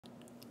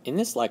In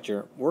this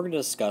lecture, we're going to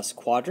discuss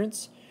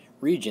quadrants,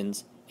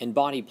 regions, and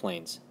body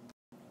planes.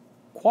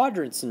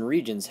 Quadrants and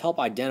regions help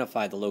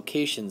identify the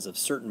locations of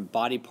certain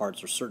body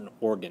parts or certain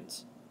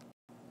organs.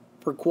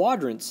 For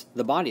quadrants,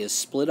 the body is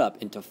split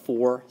up into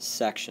 4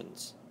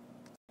 sections.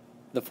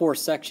 The 4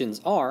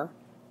 sections are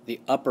the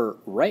upper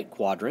right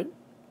quadrant,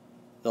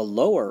 the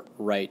lower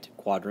right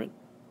quadrant,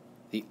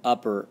 the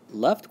upper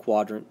left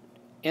quadrant,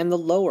 and the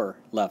lower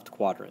left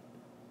quadrant.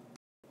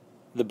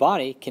 The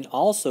body can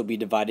also be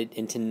divided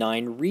into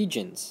 9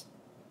 regions,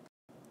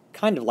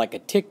 kind of like a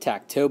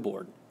tic-tac-toe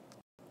board.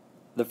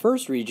 The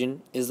first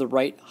region is the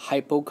right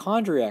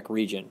hypochondriac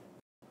region.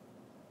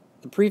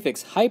 The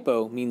prefix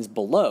hypo means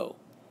below.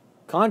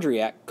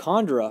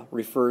 Chondra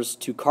refers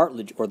to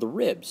cartilage or the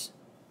ribs.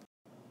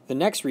 The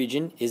next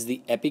region is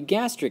the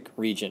epigastric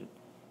region.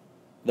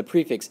 The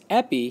prefix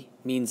epi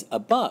means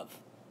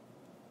above.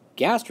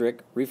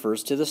 Gastric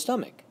refers to the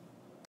stomach.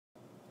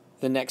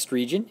 The next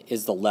region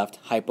is the left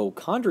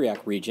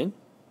hypochondriac region.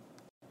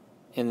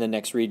 And the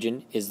next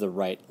region is the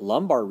right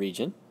lumbar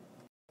region.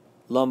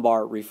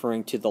 Lumbar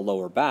referring to the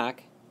lower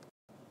back.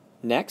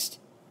 Next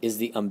is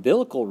the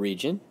umbilical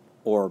region,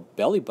 or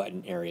belly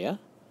button area.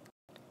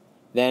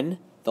 Then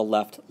the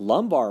left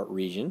lumbar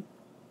region.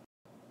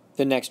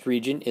 The next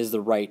region is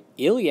the right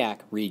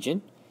iliac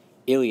region,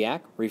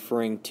 iliac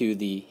referring to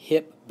the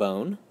hip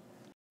bone.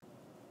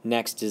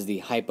 Next is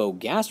the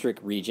hypogastric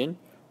region.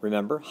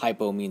 Remember,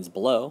 hypo means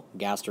below,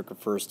 gastric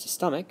refers to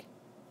stomach.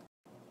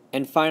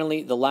 And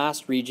finally, the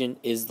last region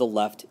is the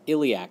left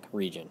iliac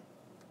region.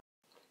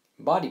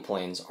 Body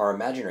planes are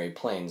imaginary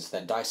planes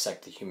that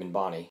dissect the human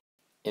body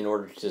in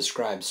order to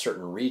describe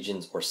certain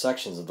regions or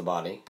sections of the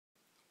body,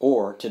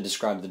 or to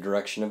describe the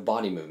direction of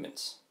body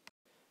movements.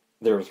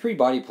 There are 3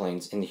 body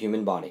planes in the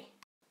human body.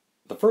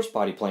 The first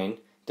body plane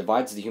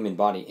divides the human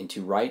body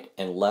into right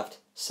and left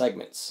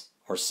segments,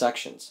 or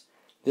sections.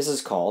 This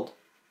is called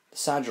the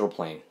sagittal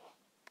plane.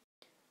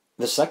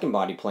 The second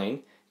body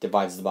plane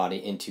divides the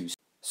body into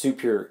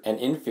superior and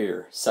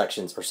inferior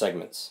sections or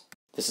segments.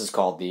 This is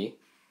called the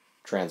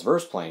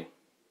transverse plane.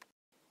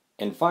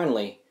 And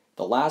finally,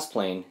 the last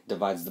plane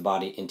divides the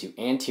body into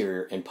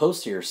anterior and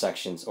posterior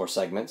sections or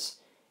segments,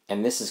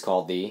 and this is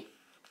called the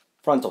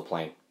frontal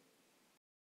plane.